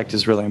reflect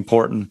is really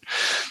important.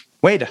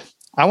 Wade,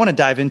 I want to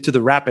dive into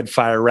the rapid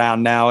fire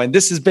round now. And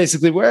this is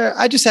basically where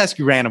I just ask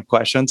you random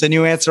questions and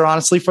you answer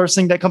honestly first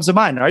thing that comes to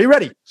mind. Are you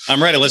ready?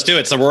 I'm ready. Let's do it.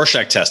 It's the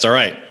Rorschach test. All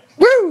right.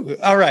 Woo!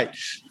 All right.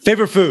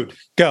 Favorite food?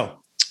 Go.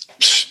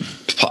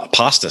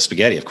 Pasta,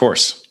 spaghetti, of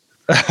course.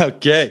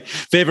 Okay.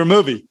 Favorite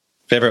movie?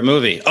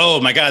 Oh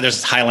my God,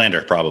 there's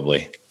Highlander,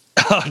 probably.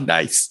 Oh,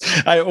 nice.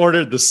 I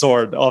ordered the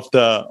sword off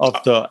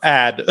the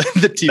ad,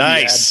 the TV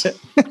nice. ad.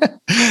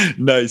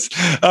 Nice.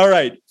 All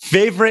right.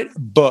 Favorite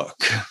book?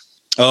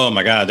 Oh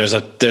my God, there's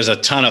a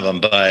ton of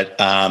them, but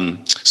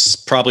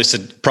probably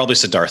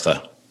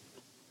Siddhartha.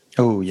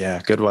 Oh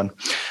yeah, good one.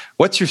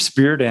 What's your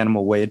spirit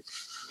animal, Wade?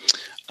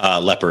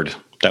 Leopard.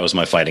 That was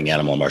my fighting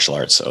animal in martial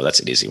arts, so that's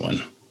an easy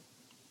one.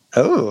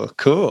 Oh,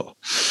 cool.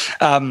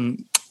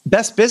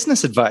 Best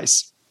business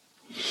advice.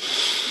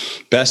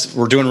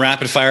 We're doing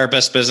rapid fire.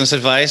 Best business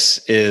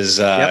advice is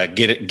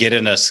get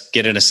an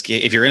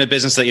escape. If you're in a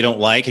business that you don't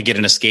like, get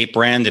an escape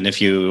brand, and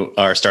if you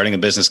are starting a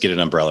business, get an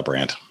umbrella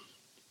brand.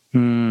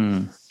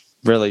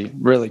 Really,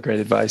 really great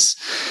advice.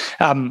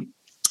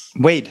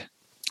 Wade,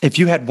 if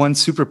you had one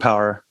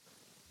superpower,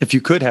 if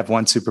you could have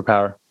one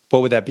superpower,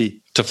 what would that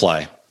be? To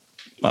fly.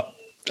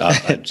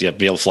 Be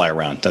able to fly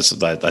around. I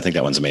think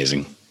that one's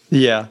amazing.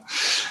 Yeah.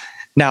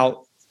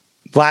 Now,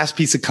 last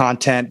piece of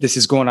content. This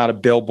is going on a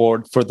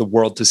billboard for the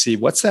world to see.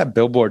 What's that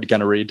billboard going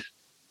to read?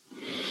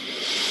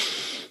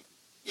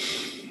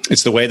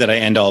 It's the way that I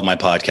end all of my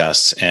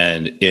podcasts,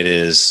 and it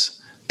is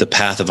the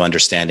path of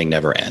understanding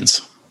never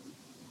ends.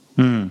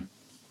 Love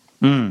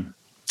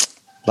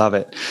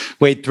it.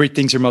 Wade, 3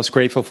 things you're most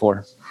grateful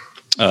for.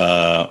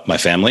 My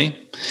family,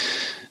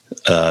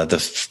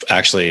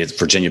 actually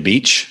Virginia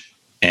Beach.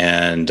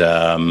 And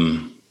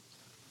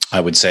I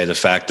would say the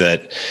fact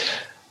that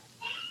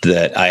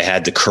I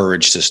had the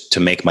courage to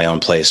make my own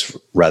place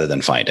rather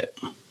than find it.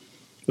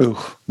 Ooh,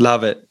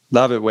 love it.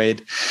 Love it,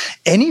 Wade.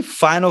 Any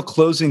final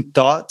closing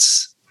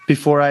thoughts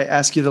before I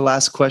ask you the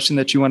last question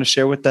that you want to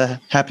share with the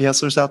happy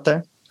hustlers out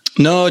there?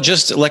 No,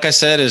 just like I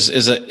said,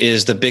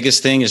 is the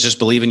biggest thing is just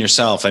believe in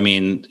yourself. I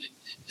mean,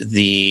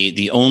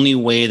 the only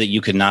way that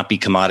you could not be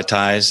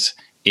commoditized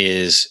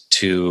is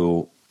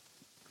to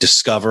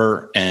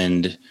discover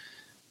and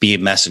be a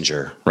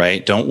messenger,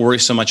 right? Don't worry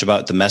so much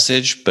about the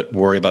message, but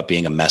worry about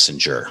being a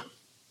messenger.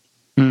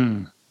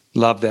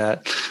 Love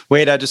that.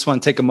 Wade, I just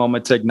want to take a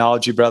moment to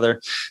acknowledge you,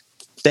 brother.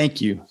 Thank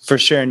you for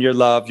sharing your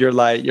love, your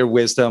light, your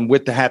wisdom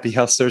with the happy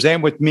hustlers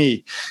and with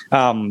me.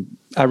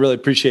 I really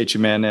appreciate you,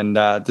 man. And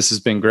this has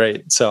been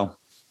great. So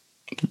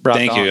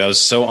thank you. I was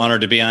so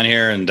honored to be on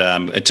here, and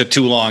it took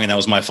too long, and that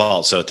was my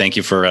fault. So thank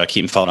you for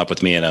keeping following up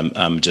with me. And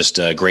I'm just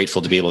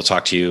grateful to be able to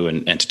talk to you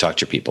and to talk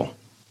to your people.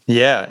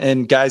 Yeah.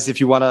 And guys,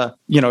 if you want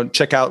to,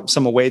 check out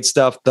some of Wade's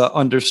stuff, the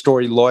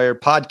Understory Lawyer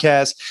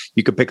podcast,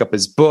 you can pick up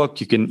his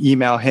book. You can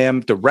email him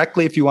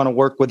directly if you want to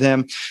work with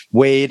him,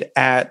 Wade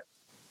at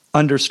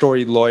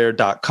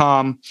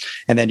understorylawyer.com.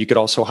 And then you could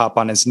also hop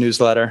on his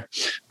newsletter.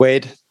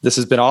 Wade, this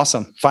has been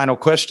awesome. Final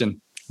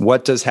question.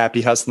 What does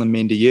happy hustling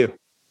mean to you?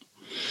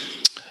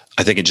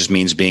 I think it just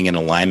means being in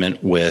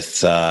alignment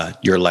with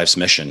your life's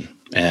mission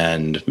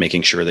and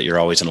making sure that you're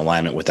always in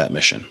alignment with that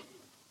mission.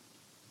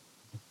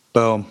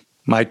 Boom.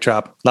 Mic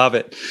drop. Love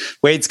it.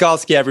 Wade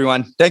Skalsky,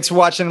 everyone. Thanks for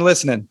watching and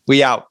listening.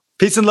 We out.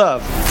 Peace and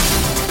love.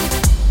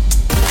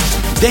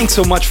 Thanks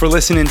so much for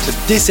listening to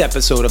this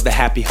episode of the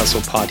Happy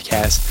Hustle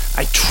Podcast.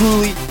 I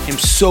truly am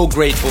so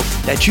grateful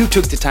that you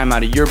took the time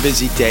out of your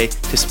busy day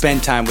to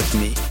spend time with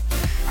me.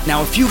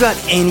 Now, if you got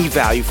any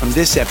value from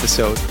this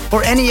episode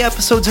or any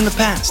episodes in the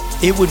past,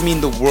 it would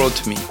mean the world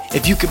to me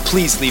if you could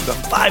please leave a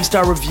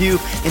 5-star review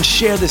and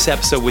share this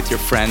episode with your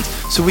friends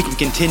so we can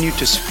continue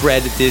to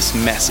spread this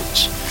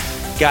message.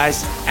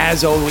 Guys,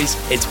 as always,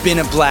 it's been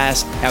a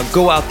blast. Now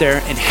go out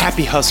there and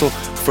happy hustle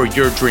for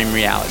your dream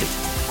reality.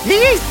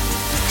 Yee!